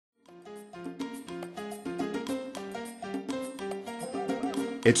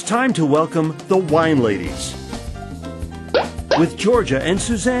It's time to welcome the Wine Ladies with Georgia and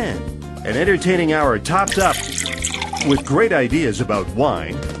Suzanne. An entertaining hour topped up with great ideas about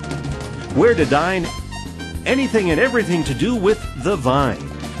wine, where to dine, anything and everything to do with the vine.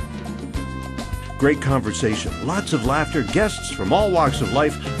 Great conversation, lots of laughter, guests from all walks of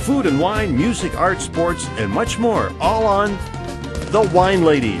life, food and wine, music, art, sports, and much more, all on The Wine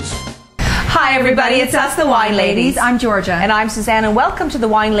Ladies. Hi everybody, it's us, the Wine Ladies. I'm Georgia. And I'm Suzanne, and welcome to the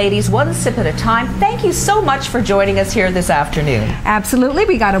Wine Ladies, one sip at a time. Thank you so much for joining us here this afternoon. Absolutely,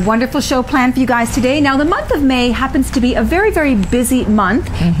 we got a wonderful show planned for you guys today. Now, the month of May happens to be a very, very busy month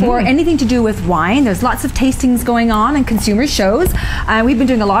for anything to do with wine. There's lots of tastings going on and consumer shows. We've been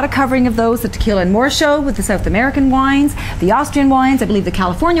doing a lot of covering of those, the Tequila and More show with the South American wines, the Austrian wines, I believe the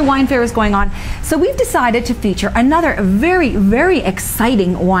California Wine Fair is going on. So we've decided to feature another very, very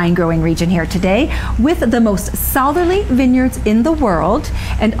exciting wine growing region here today, with the most southerly vineyards in the world,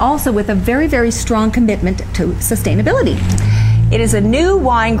 and also with a very, very strong commitment to sustainability. It is a new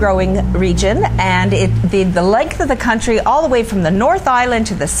wine growing region, and the length of the country, all the way from the North Island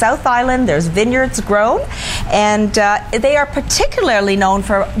to the South Island, there's vineyards grown, and they are particularly known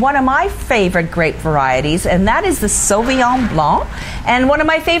for one of my favorite grape varieties, and that is the Sauvignon Blanc, and one of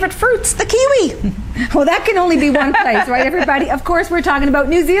my favorite fruits, the kiwi. Well, that can only be one place, right, everybody? Of course, we're talking about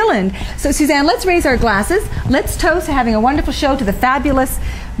New Zealand. So, Suzanne, let's raise our glasses. Let's toast to having a wonderful show to the fabulous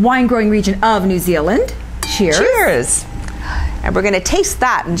wine growing region of New Zealand. Cheers. Cheers. And we're going to taste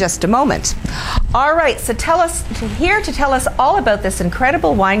that in just a moment. All right, so here to tell us all about this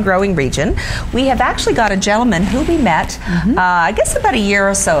incredible wine growing region, we have actually got a gentleman who we met, I guess about a year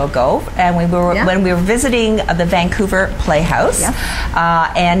or so ago, and when we were visiting the Vancouver Playhouse,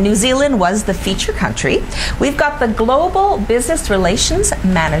 and New Zealand was the feature country. We've got the Global Business Relations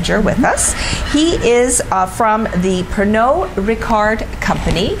Manager with us. He is from the Pernod Ricard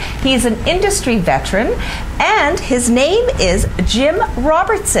company. He's an industry veteran, and his name is Jim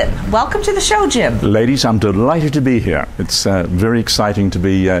Robertson. Welcome to the show, Jim. Ladies, I'm delighted to be here. It's very exciting to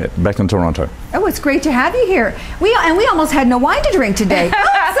be back in Toronto. Oh, it's great to have you here. We almost had no wine to drink today.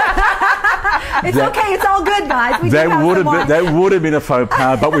 It's okay. It's all good, guys. That would have been a faux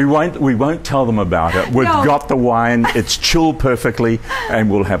pas, but we won't tell them about it. We've got the wine. It's chilled perfectly, and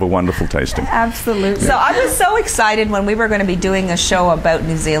we'll have a wonderful tasting. Absolutely. So I was so excited when we were going to be doing a show about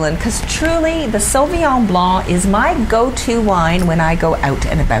New Zealand, because truly the Sauvignon Blanc is my go-to wine when I go out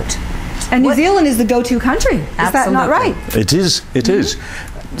and about. And New Zealand is the go-to country. Is that not right? It is. It is.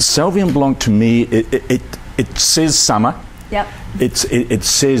 Sauvignon Blanc, to me, it says summer. Yep. It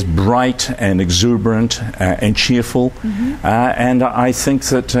says bright and exuberant and cheerful. And I think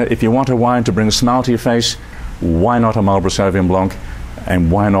that if you want a wine to bring a smile to your face, why not a Marlborough Sauvignon Blanc?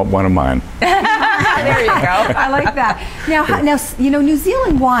 And why not one of mine? There you go. I like that. Now, you know, New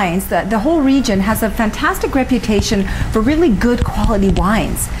Zealand wines, the whole region has a fantastic reputation for really good quality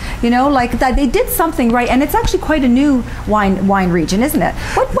wines. You know, like that they did something right, and it's actually quite a new wine region, isn't it?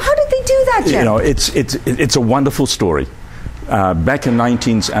 How did they do that, Jim? You know, it's a wonderful story. Back in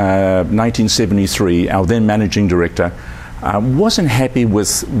 1973, our then managing director wasn't happy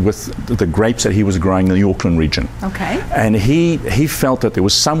with the grapes that he was growing in the Auckland region. Okay. And he felt that there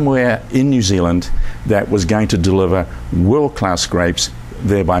was somewhere in New Zealand that was going to deliver world-class grapes,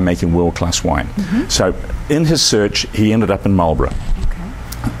 thereby making world-class wine. So in his search, he ended up in Marlborough. Okay.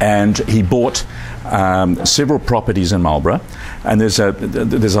 And he bought several properties in Marlborough. And there's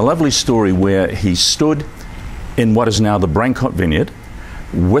a lovely story where he stood in what is now the Brancott Vineyard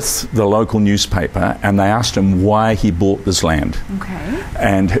with the local newspaper, and they asked him why he bought this land. Okay.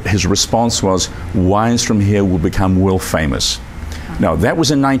 And his response was, wines from here will become world famous. Now, that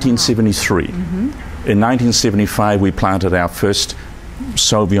was in 1973. In 1975, we planted our first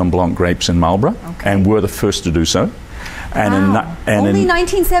Sauvignon Blanc grapes in Marlborough, and were the first to do so. And only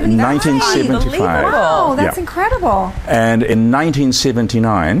 1975. Wow, that's incredible. And in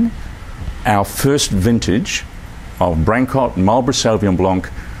 1979, our first vintage of Brancott Marlborough Sauvignon Blanc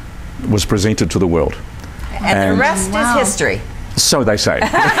was presented to the world. And the rest is history. So they say.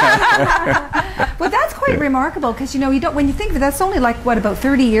 Well, that's quite remarkable, because, you know, when you think that's only like, what, about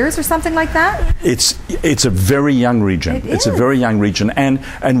 30 years or something like that? It's a very young region. It's a very young region, and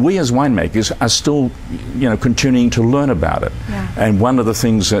we as winemakers are still, you know, continuing to learn about it. And one of the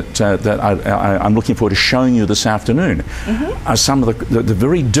things that I'm looking forward to showing you this afternoon are some of the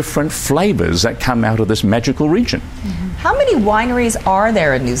very different flavors that come out of this magical region. How many wineries are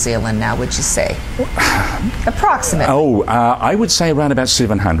there in New Zealand now, would you say? Approximately. Oh, I would say around about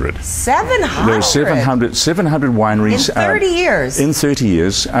 700. 700? There are 700 wineries. In 30 years? In 30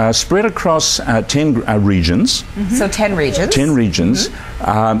 years, spread across 10 regions. So 10 regions? 10 regions.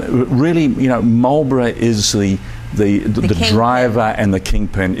 Really, Marlborough is the driver and the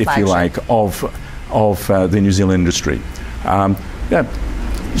kingpin, if you like, of the New Zealand industry.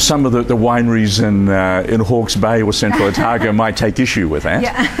 Some of the wineries in Hawke's Bay or Central Otago might take issue with that.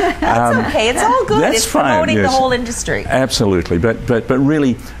 Yeah. That's okay. It's all good. That's it's fine, promoting yes. the whole industry. Absolutely. But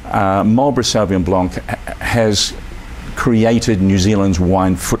really, Marlborough Sauvignon Blanc has created New Zealand's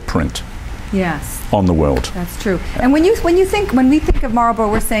wine footprint. Yes. On the world. That's true. And when we think of Marlborough,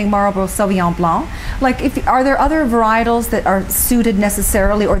 we're saying Marlborough Sauvignon Blanc. Like, are there other varietals that are suited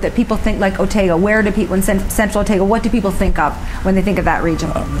necessarily, or that people think, like Otago? Where do people in Central Otago? What do people think of when they think of that region?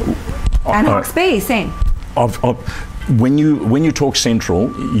 And Hawke's Bay, same. When you talk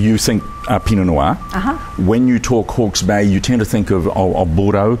Central, you think Pinot Noir. When you talk Hawke's Bay, you tend to think of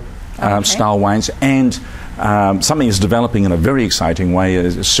Bordeaux style wines, and something is developing in a very exciting way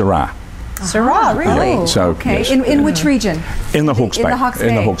is Syrah. Syrah, really? Oh, so, okay. Yes. In which region? In the Hawke's Bay. In the Hawke's Bay.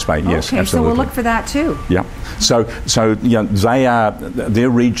 In the Hawke's Bay, yes, okay, absolutely. so we'll look for that too. Yeah. So they're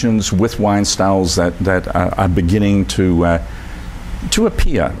regions with wine styles that are beginning to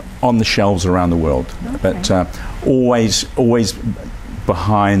appear on the shelves around the world, but always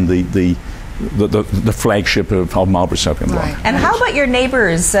behind the flagship of Marlborough Sauvignon Blanc. And how about your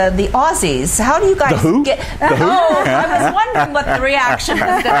neighbors, the Aussies? How do you guys The who? get... The who? I was wondering what the reaction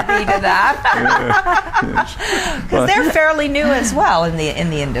was going to be to that. Because they're fairly new as well in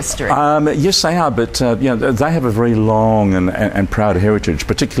the industry. Yes, they are, but they have a very long and proud heritage,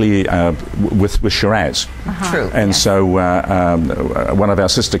 particularly with Shiraz. True. And so one of our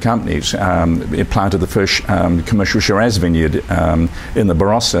sister companies planted the first commercial Shiraz vineyard in the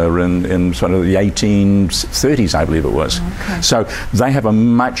Barossa in sort of the 1830s, I believe it was. Okay. So they have a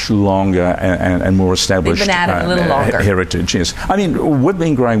much longer and more established They've been at it a little longer. Heritage. Yes, I mean, we've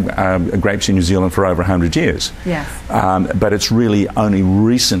been growing grapes in New Zealand for over 100 years. Yes. But it's really only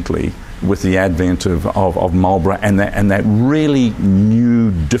recently, with the advent of Marlborough and that really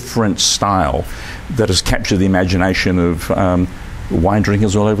new, different style that has captured the imagination of wine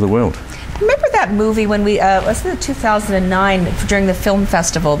drinkers all over the world. Remember that movie when we, wasn't it 2009, during the film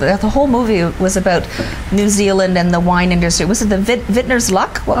festival? The whole movie was about New Zealand and the wine industry. Was it the Vintner's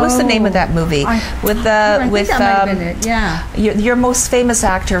Luck? What was the name of that movie? I think that might have been it, yeah. Your most famous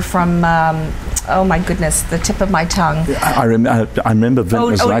actor from, oh my goodness, the tip of my tongue. I remember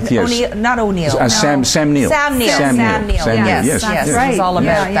Vintner's Luck, yes. Not O'Neill. Sam Neill. Sam Neill. Yes, it was all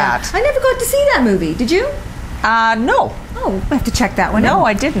about that. I never got to see that movie. Did you? No. Oh, I have to check that one out. No,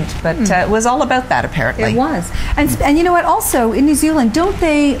 I didn't, but it was all about that, apparently. It was. And you know what, also, in New Zealand, don't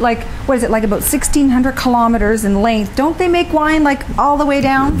they, like, what is it, like about 1,600 kilometers in length, don't they make wine, like, all the way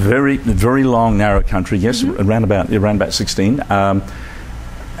down? Very, very long, narrow country, yes, around about 16.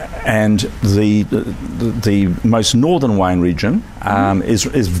 And the most northern wine region is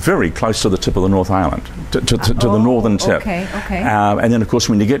very close to the tip of the North Island, to the northern tip. Okay. And then, of course,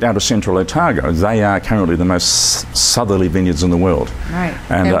 when you get down to Central Otago, they are currently the most southerly vineyards in the world. Right.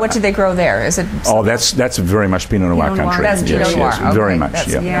 And what do they grow there? Is it? Oh, that's very much Pinot Noir country. That's Pinot Noir. Yes, okay. very much.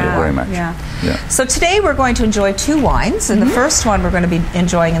 Very much. Yeah. So today we're going to enjoy two wines, and the first one we're going to be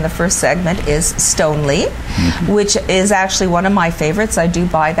enjoying in the first segment is Stoneleigh, which is actually one of my favorites. I do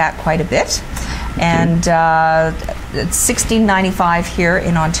buy that quite a bit. And it's $16.95 here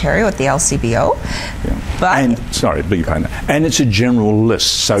in Ontario at the LCBO. But beg your pardon. And it's a general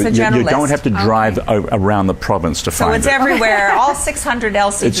list, so you don't have to drive around the province to find it. So it's everywhere, all 600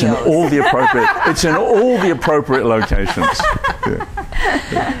 LCBOs. It's in all the appropriate. It's in all the appropriate locations.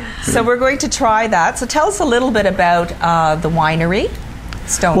 So we're going to try that. So tell us a little bit about the winery.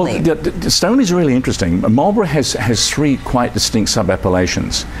 Stoneleigh. Well, Stoneleigh is really interesting. Marlborough has three quite distinct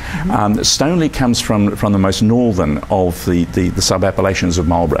sub-appellations. Stoneleigh comes from the most northern of the sub-appellations of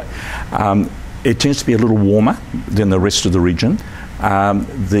Marlborough. It tends to be a little warmer than the rest of the region.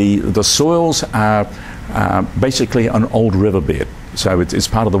 The soils are basically an old riverbed. So it's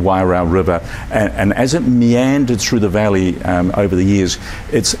part of the Wairau River, and as it meandered through the valley over the years,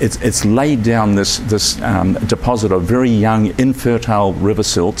 it's laid down this deposit of very young, infertile river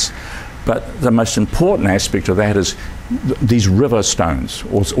silts. But the most important aspect of that is these river stones,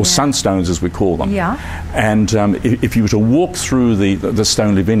 or sunstones as we call them. Yeah. And if you were to walk through the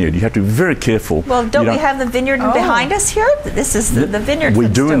Stoneleigh vineyard, you have to be very careful. Well, don't we have the vineyard behind us here? This is the vineyard. We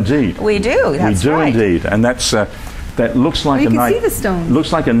do indeed. We do. That's right. We do indeed, and that's. That looks like you can see the stones.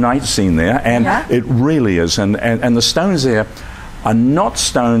 Looks like a night scene there, and it really is. And the stones there are not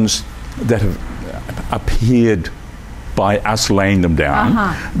stones that have appeared by us laying them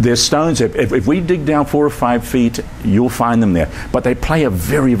down. They're stones. If we dig down 4 or 5 feet, you'll find them there. But they play a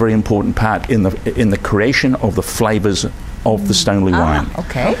very, very important part in the creation of the flavours of the Stoneleigh wine.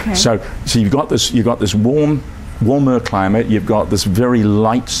 Okay. So you've got this warmer climate. You've got this very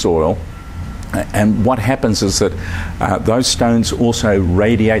light soil. And what happens is that those stones also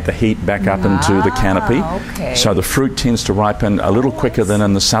radiate the heat back up into the canopy. Okay. So the fruit tends to ripen a little quicker than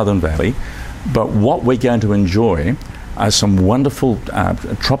in the Southern Valley. But what we're going to enjoy are some wonderful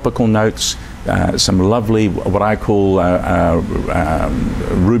tropical notes, some lovely, what I call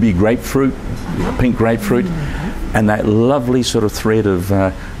ruby grapefruit, pink grapefruit, and that lovely sort of thread of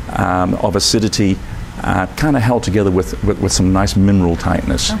acidity, kind of held together with some nice mineral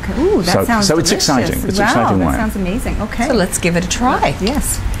tightness. Okay. Ooh, that sounds so delicious. it's exciting. It's wow, exciting that wine. sounds amazing. Okay. So let's give it a try.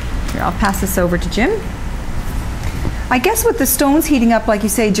 Yes. Here, I'll pass this over to Jim. I guess with the stones heating up, like you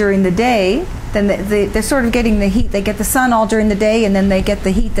say, during the day, then they're sort of getting the heat. They get the sun all during the day, and then they get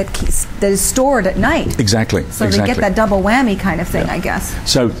the heat that is stored at night. Exactly. So they get that double whammy kind of thing, I guess.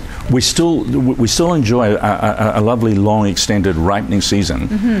 So we still enjoy a lovely, long, extended ripening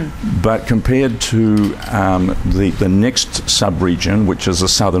season, but compared to the next sub-region, which is the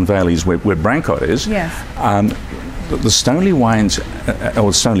Southern Valleys, where Brancott is, the Stoneleigh wines,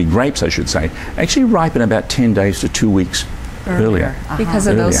 or Stoneleigh grapes, I should say, actually ripen about 10 days to 2 weeks earlier. Because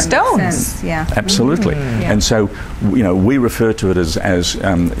of those stones. Yeah. Absolutely. And so, we refer to it as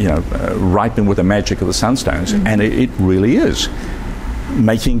ripen with the magic of the sunstones, and it really is.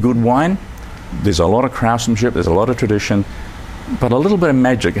 Making good wine, there's a lot of craftsmanship, there's a lot of tradition, but a little bit of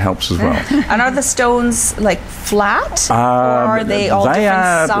magic helps as well. And are the stones like flat, or are they all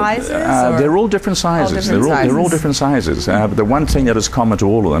different sizes? They're all different sizes. They're all different sizes. But the one thing that is common to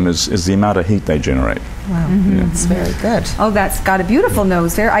all of them is the amount of heat they generate. Wow, that's very good. Oh, that's got a beautiful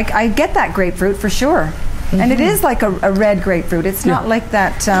nose there. I get that grapefruit for sure. And it is like a red grapefruit. It's not like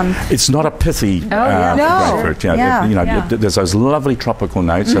that. It's not a pithy grapefruit. There's those lovely tropical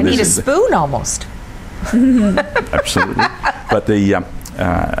notes. You need a spoon almost. Absolutely. But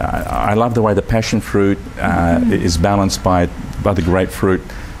I love the way the passion fruit is balanced by the grapefruit.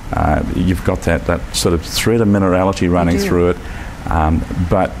 You've got that sort of thread of minerality running through it.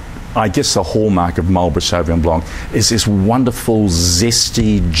 But I guess the hallmark of Marlborough Sauvignon Blanc is this wonderful,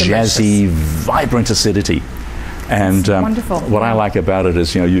 zesty, jazzy, vibrant acidity. And what I like about it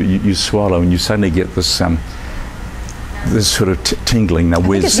is, you swallow and you suddenly get this sort of tingling. Now,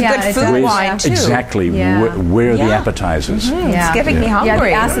 it's a good food wine too. Exactly. Where are the appetizers? It's getting me hungry.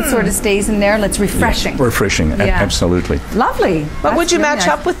 Yeah, the acid sort of stays in there. It's refreshing. Refreshing, absolutely. Lovely. But would you match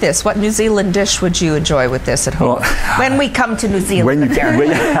up with this? What New Zealand dish would you enjoy with this at home? When we come to New Zealand,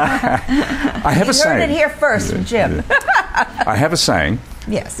 I have a saying. You heard it here first, Jim. I have a saying.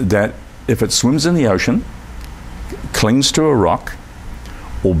 Yes. That if it swims in the ocean, clings to a rock,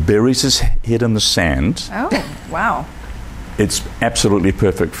 or buries its head in the sand. Oh, wow. It's absolutely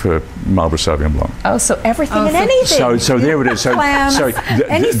perfect for Marlborough Sauvignon Blanc. Oh, so everything and anything. So there it is. So, clams,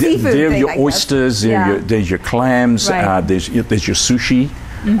 any seafood there are thing, your oysters, there's your clams, there's your sushi.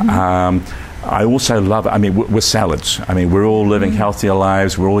 I also love, with salads. We're all living healthier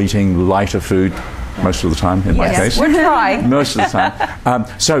lives. We're all eating lighter food most of the time, in my case. We're trying. Most of the time.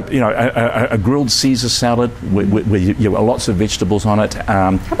 A grilled Caesar salad with lots of vegetables on it.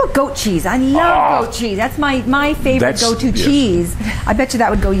 How about goat cheese? I love goat cheese. That's my favorite go-to cheese. I bet you that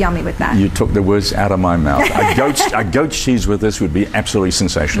would go yummy with that. You took the words out of my mouth. A goat cheese with this would be absolutely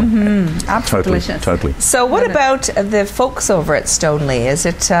sensational. Absolutely delicious. Totally. So what about the folks over at Stoneleigh? Is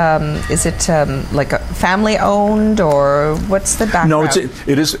it like a family owned, or what's the background? No,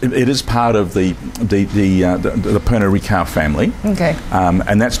 it is part of the Pernod Ricard family. Okay.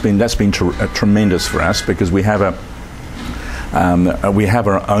 And that's been tremendous for us, because we have our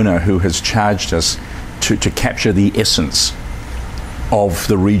owner who has charged us to capture the essence of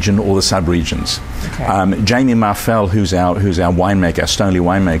the region or the sub-regions. Okay. Jamie Marfell, who's our winemaker, Stoneleigh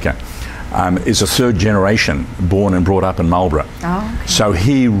winemaker, is a third generation born and brought up in Marlborough. Oh, okay. So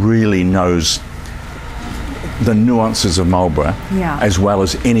he really knows the nuances of Marlborough as well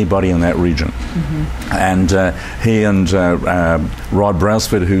as anybody in that region. And he and Rod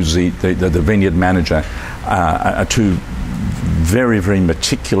Brailsford, who's the vineyard manager, are two very, very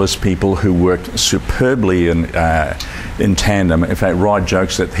meticulous people who work superbly in tandem. In fact, Rod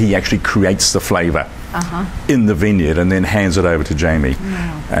jokes that he actually creates the flavour in the vineyard and then hands it over to Jamie.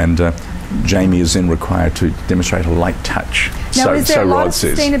 Wow. And Jamie is then required to demonstrate a light touch. Now, is there a lot of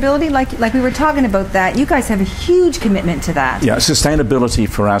sustainability? Like we were talking about that. You guys have a huge commitment to that. Yeah, sustainability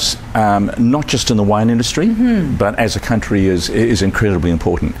for us, not just in the wine industry, but as a country is incredibly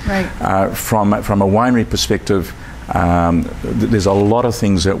important. Right. From a winery perspective, There's a lot of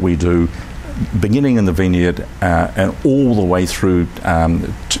things that we do, beginning in the vineyard and all the way through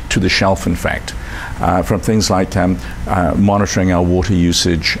to the shelf, in fact. From things like monitoring our water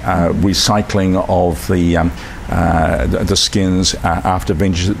usage, recycling of the skins after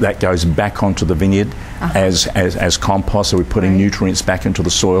vintage, that goes back onto the vineyard as compost, so we're putting nutrients back into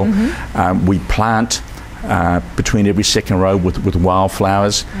the soil. We plant between every second row with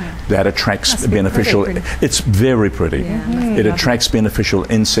wildflowers. That attracts beneficial. Pretty. It's very pretty. It attracts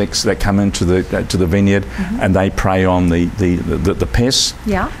beneficial insects that come into the vineyard, and they prey on the pests.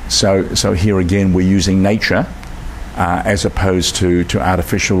 So here again, we're using nature as opposed to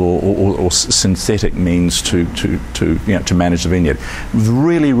artificial or synthetic means to manage the vineyard.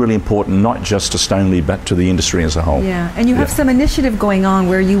 Really, really important, not just to Stoneleigh but to the industry as a whole. Yeah, and you have some initiative going on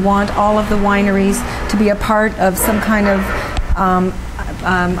where you want all of the wineries to be a part of some kind of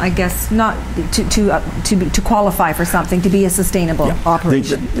I guess not to qualify for something, to be a sustainable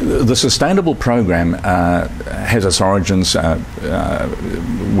operation. The sustainable program has its origins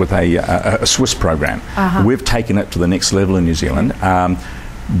with a Swiss program. We've taken it to the next level in New Zealand.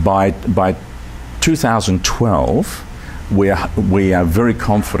 By 2012, we are very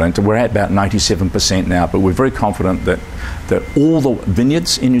confident. We're at about 97% now, but we're very confident that all the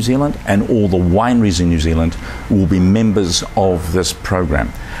vineyards in New Zealand and all the wineries in New Zealand will be members of this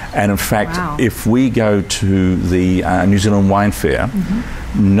program. And in fact, if we go to the New Zealand Wine Fair,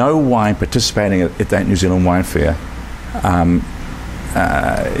 no wine participating at that New Zealand Wine Fair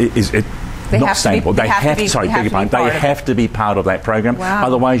is not sustainable. They have to be part of that program.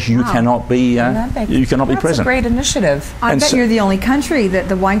 Otherwise, you cannot be present. That's a great initiative. I bet you're the only country that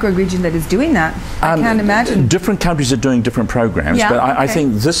the wine growing region that is doing that. I can't imagine. Different countries are doing different programs, but I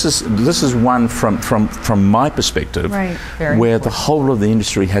think this is one from my perspective where the whole of the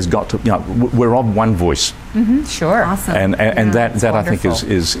industry has got to. We're on one voice. Sure. Awesome. And that I think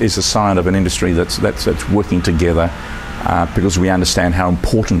is a sign of an industry that's working together. Because we understand how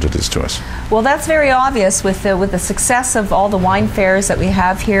important it is to us. Well, that's very obvious with the success of all the wine fairs that we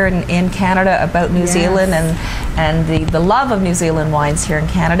have here in Canada about New Zealand and the love of New Zealand wines here in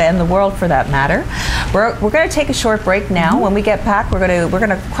Canada and the world for that matter. We're going to take a short break now. When we get back, we're going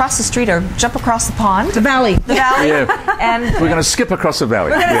to cross the street or jump across the pond. The valley. And we're going to skip across the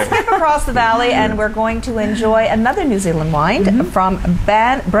valley. We're going to skip across the valley, and we're going to enjoy another New Zealand wine from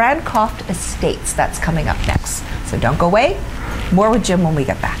Brandcoft Estates. That's coming up next. So don't go away. More with Jim when we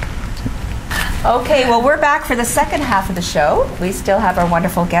get back. Okay, well, we're back for the second half of the show. We still have our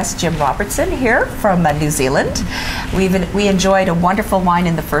wonderful guest, Jim Robertson, here from New Zealand. We enjoyed a wonderful wine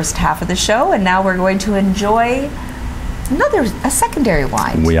in the first half of the show, and now we're going to enjoy a secondary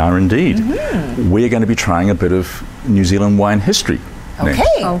wine. We are indeed. We're going to be trying a bit of New Zealand wine history.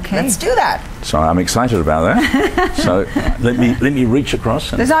 Okay, let's do that. So I'm excited about that. So let me reach across.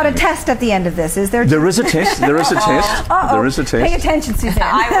 There's not a test at the end of this, is there? There is a test. There is a test. There is a test. Pay attention, Suzanne.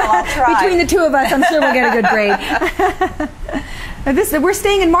 I'll try. Between the two of us, I'm sure we'll get a good grade. We're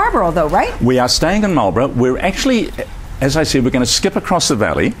staying in Marlborough, though, right? We are staying in Marlborough. We're actually, as I said, we're going to skip across the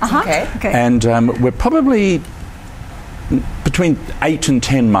valley. Okay. And we're probably between 8 and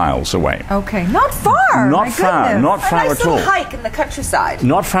 10 miles away. Okay, not far. Not far at all. A nice little hike in the countryside.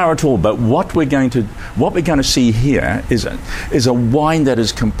 Not far at all. But what we're going to see here is a wine that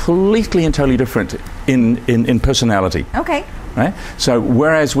is completely and totally different in personality. Okay. Right? So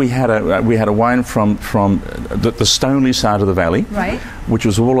whereas we had a wine from the Stoneleigh side of the valley, which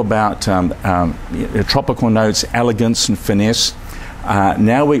was all about tropical notes, elegance and finesse.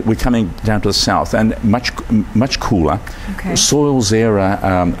 Now we're coming down to the south and much cooler. Okay. Soils there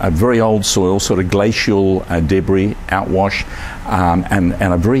are very old soil, sort of glacial debris, outwash,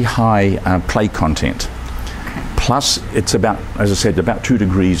 and a very high clay content. Okay. Plus, it's about, as I said, about 2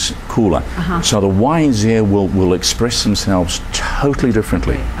 degrees cooler. So the wines there will express themselves totally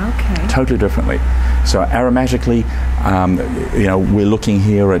differently. Okay. Totally differently. So aromatically, we're looking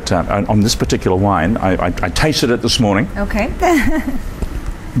here at on this particular wine. I tasted it this morning. Okay.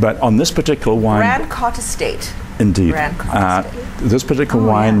 But on this particular wine, Brandcoft Estate. Indeed. This particular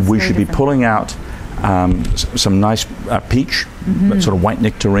wine, we should be pulling out some nice peach, that sort of white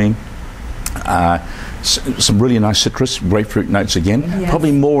nectarine. Some really nice citrus, grapefruit notes again. Yes.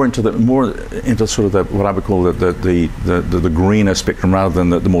 Probably more into sort of what I would call the greener spectrum rather than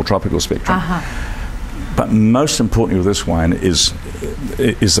the more tropical spectrum. But most importantly with this wine is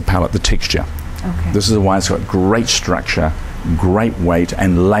the palate, the texture. Okay. This is a wine that's got great structure, great weight,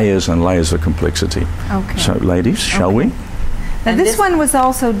 and layers of complexity. Okay. So, ladies, shall we? Now, this one was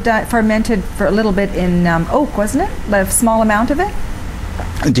also fermented for a little bit in oak, wasn't it? A small amount of it?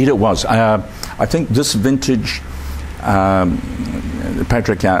 Indeed, it was. I think this vintage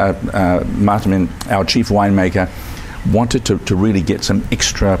Patrick Martin, our chief winemaker, wanted to really get some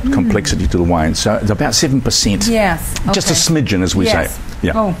extra complexity to the wine. So it's about 7%. Yes. Just a smidgen, as we say.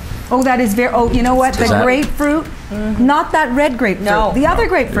 Yeah. Oh, that is very. Oh, you know what? The grapefruit, not that red grapefruit. No. The other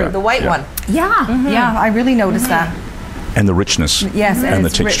grapefruit. The white one. Yeah. Yeah. I really noticed that. And the richness. Yes. And the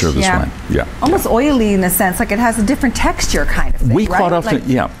it's texture rich, of this wine. Yeah. Almost oily in a sense, like it has a different texture, kind of thing. We right? quite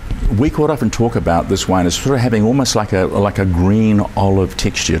often, we quite often talk about this wine as sort of having almost like a green olive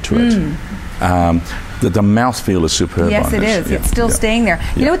texture to it. The mouthfeel is superb. Yes, it is. It's still staying there.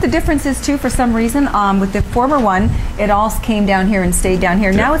 You know what the difference is too? For some reason, with the former one, it all came down here and stayed down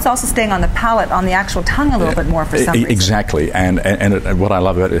here. Now it's also staying on the palate, on the actual tongue a little bit more for some reason. Exactly. And what I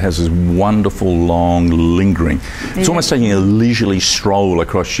love about it has this wonderful, long, lingering. It's almost taking a leisurely stroll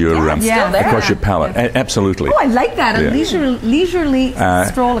across your across your palate. Absolutely. Oh, I like that. A leisurely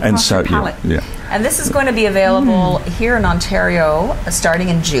stroll across your palate. And this is going to be available here in Ontario starting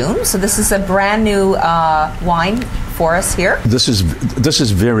in June. So this is a brand new wine for us here. This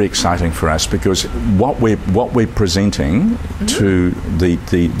is very exciting for us because what we're presenting to the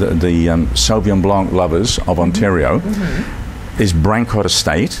Sauvignon Blanc lovers of Ontario is Brancott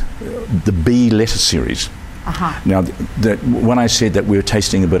Estate, the B letter series. Now, when I said that we were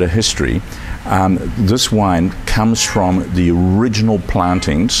tasting a bit of history, this wine comes from the original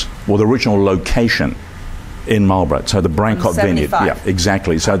plantings, or the original location in Marlborough. So the Brancott Vineyard. Yeah,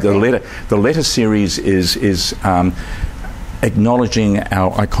 exactly. So the letter series is acknowledging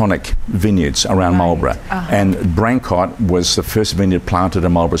our iconic vineyards around Marlborough. And Brancott was the first vineyard planted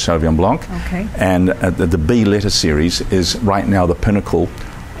in Marlborough Sauvignon Blanc. And the B letter series is right now the pinnacle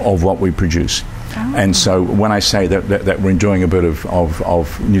of what we produce. And so when I say that we're enjoying a bit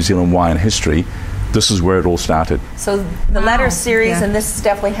of New Zealand wine history, this is where it all started. So the letter series, and this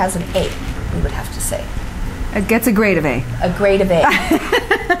definitely has an A, we would have to say. It gets a grade of A. A grade of A.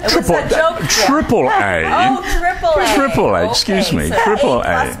 Triple A. Oh, triple A. Triple A, excuse me. So Triple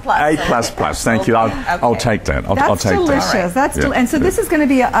A++. A plus. Thank you. I'll take that. I'll take delicious. that. That's delicious. And so this is going to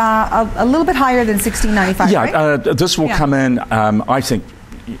be a little bit higher than $16.95, right? This will come in, I think,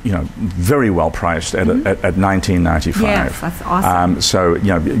 very well priced at $19.95. Yes, that's awesome. So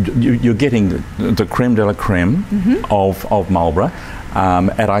you're getting the creme de la creme of Marlborough.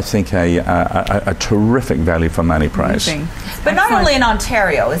 At I think a terrific value for money price. But not only in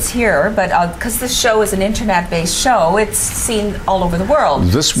Ontario, it's here, but because this show is an internet-based show, it's seen all over the world.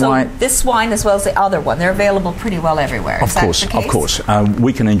 This wine as well as the other one, they're available pretty well everywhere. Of course.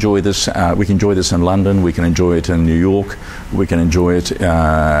 We can enjoy this. We can enjoy this in London. We can enjoy it in New York. We can enjoy it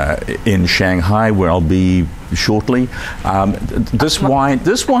in Shanghai, where I'll be shortly. This wine,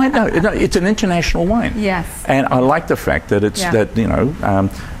 no, it's an international wine. Yes. And I like the fact that it's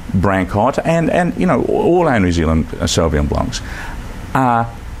Brancott and all our New Zealand Sauvignon Blancs are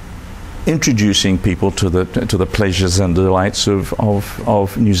introducing people to the pleasures and delights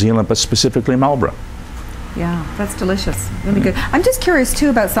of New Zealand, but specifically Marlborough. Yeah, that's delicious. Really good. I'm just curious too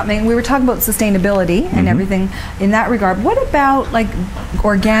about something. We were talking about sustainability and everything in that regard. What about like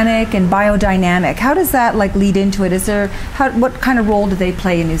organic and biodynamic? How does that lead into it? What kind of role do they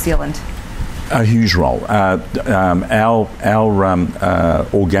play in New Zealand? A huge role. Our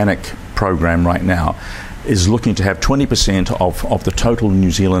organic program right now is looking to have 20% of the total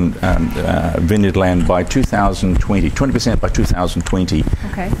New Zealand vineyard land by 2020. 20% by 2020.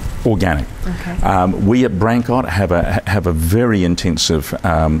 Okay. Organic. Okay. We at Brancott have a very intensive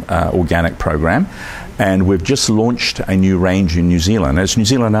organic program, and we've just launched a new range in New Zealand. It's New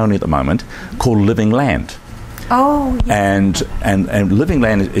Zealand only at the moment, called Living Land. Oh, yes. And Living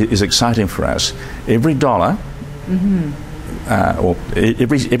Land is exciting for us. Every dollar, or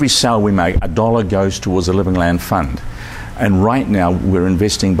every sale we make, $1 goes towards a Living Land fund. And right now we're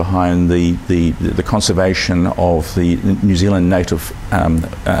investing behind the conservation of the New Zealand native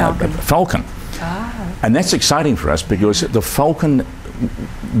falcon. And that's exciting for us because the falcon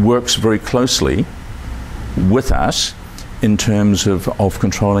works very closely with us in terms of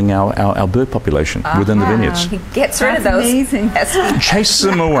controlling our bird population within the vineyards. He gets rid of those. Amazing. Chase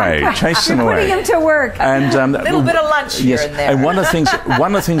them away. Putting them to work. And a little bit of lunch here and there. And one of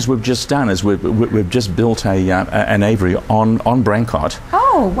the things we've just done is we've just built an aviary on Brancott.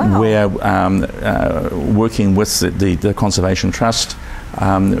 Oh, wow. Where working with the Conservation Trust,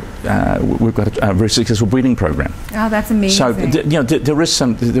 we've got a very successful breeding program. Oh, that's amazing. So there is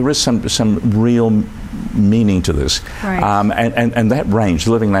some real meaning to this, right. And that range,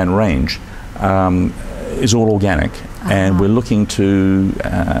 the Living Land range, is all organic, and we're looking to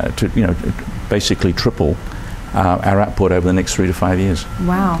basically triple our output over the next 3 to 5 years.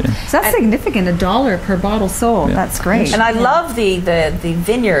 Wow. So that's significant, $1 per bottle sold. Yeah. That's great. And I love the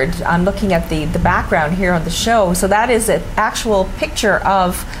vineyard. I'm looking at the background here on the show. So that is an actual picture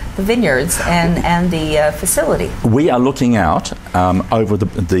of the vineyards and the facility. We are looking out over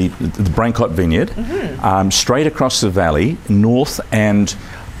the Brancott Vineyard, straight across the valley, north, and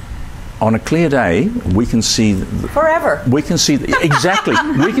on a clear day, we can see forever. We can see exactly.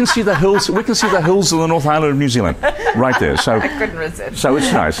 We can see the hills. We can see the hills of the North Island of New Zealand, right there. So I couldn't resist. So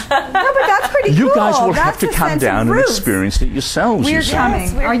it's nice. No, but that's pretty You cool. guys will That's have to a come sense down of and roots. experience it yourselves. We're coming.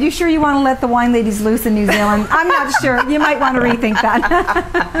 Yes, Are you sure you want to let the wine ladies loose in New Zealand? I'm not sure. You might want to rethink that.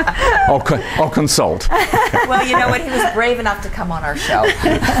 I'll consult. Well, you know what? He was brave enough to come on our show.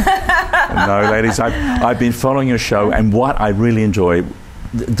 No, ladies, I've been following your show, and what I really enjoy.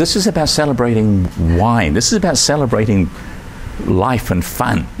 This is about celebrating wine. This is about celebrating life and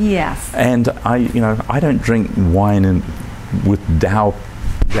fun. Yes. And I don't drink wine with Dow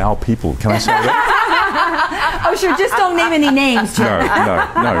people. Can I say that? Oh, sure. Just don't name any names, Jim.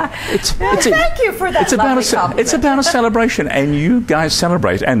 No. Thank you for that. It's about a celebration, and you guys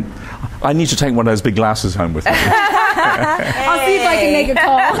celebrate. And I need to take one of those big glasses home with me. I'll see if I can make a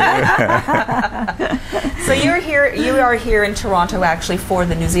call. So you are here in Toronto actually for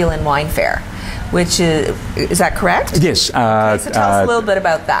the New Zealand Wine Fair, which is that correct? Yes. So tell us a little bit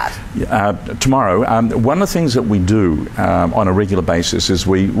about that. Tomorrow, one of the things that we do on a regular basis is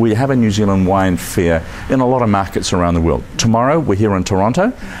we have a New Zealand Wine Fair in a lot of markets around the world. Tomorrow, we're here in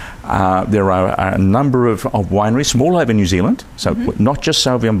Toronto. There are a number of wineries from all over New Zealand, so not just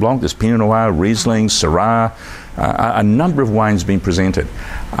Sauvignon Blanc, there's Pinot Noir, Riesling, Syrah, a number of wines being presented.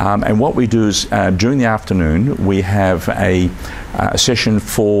 And what we do is during the afternoon we have a session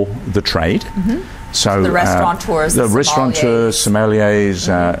for the trade. So the restaurateurs, the sommeliers,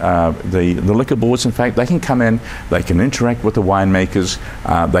 the liquor boards, in fact, they can come in, they can interact with the winemakers,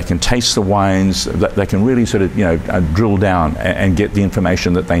 they can taste the wines, they can really sort of drill down and get the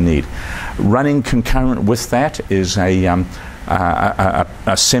information that they need. Running concurrent with that is a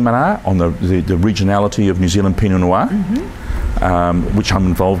seminar on the regionality of New Zealand Pinot Noir, which I'm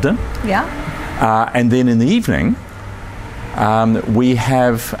involved in. Yeah. And then in the evening, we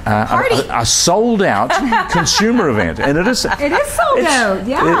have a sold-out consumer event, and it is sold out.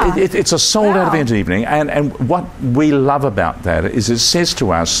 Yeah, it's a sold-out event evening, and what we love about that is it says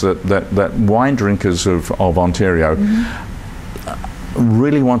to us that wine drinkers of Ontario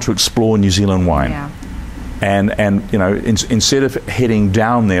really want to explore New Zealand wine. Yeah. And instead of heading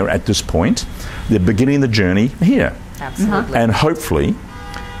down there at this point, they're beginning the journey here. Absolutely. And hopefully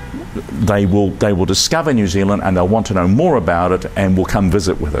they will discover New Zealand, and they'll want to know more about it, and will come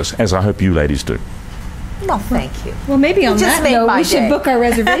visit with us, as I hope you ladies do. Well, thank you. Well, maybe on that note, we should book our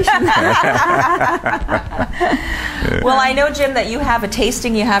reservation. Well, I know, Jim, that you have a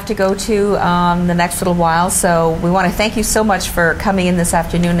tasting you have to go to the next little while, so we want to thank you so much for coming in this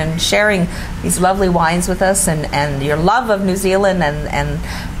afternoon and sharing these lovely wines with us, and your love of New Zealand, and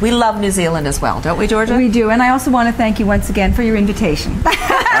we love New Zealand as well, don't we, Georgia? We do, and I also want to thank you once again for your invitation.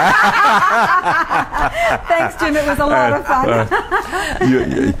 Thanks, Jim. It was a lot of fun.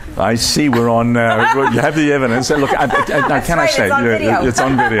 I see we're on. You have the evidence. Look, can I say it's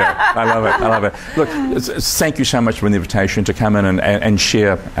on video. I love it. Look, thank you so much for the invitation to come in and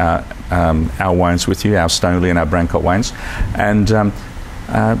share our wines with you, our Stoneleigh and our Brancott wines, and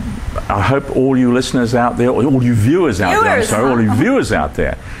I hope all you listeners out there, all you viewers out there, all you viewers out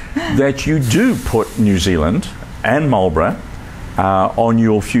there, that you do put New Zealand and Marlborough on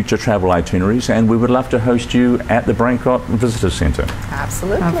your future travel itineraries, and we would love to host you at the Brancott Visitor Centre.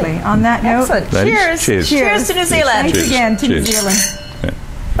 Absolutely. Lovely. On that note, cheers. Cheers to New Zealand. Thanks again to New Zealand.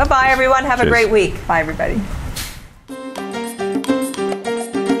 Bye-bye, everyone. Have a great week. Bye, everybody.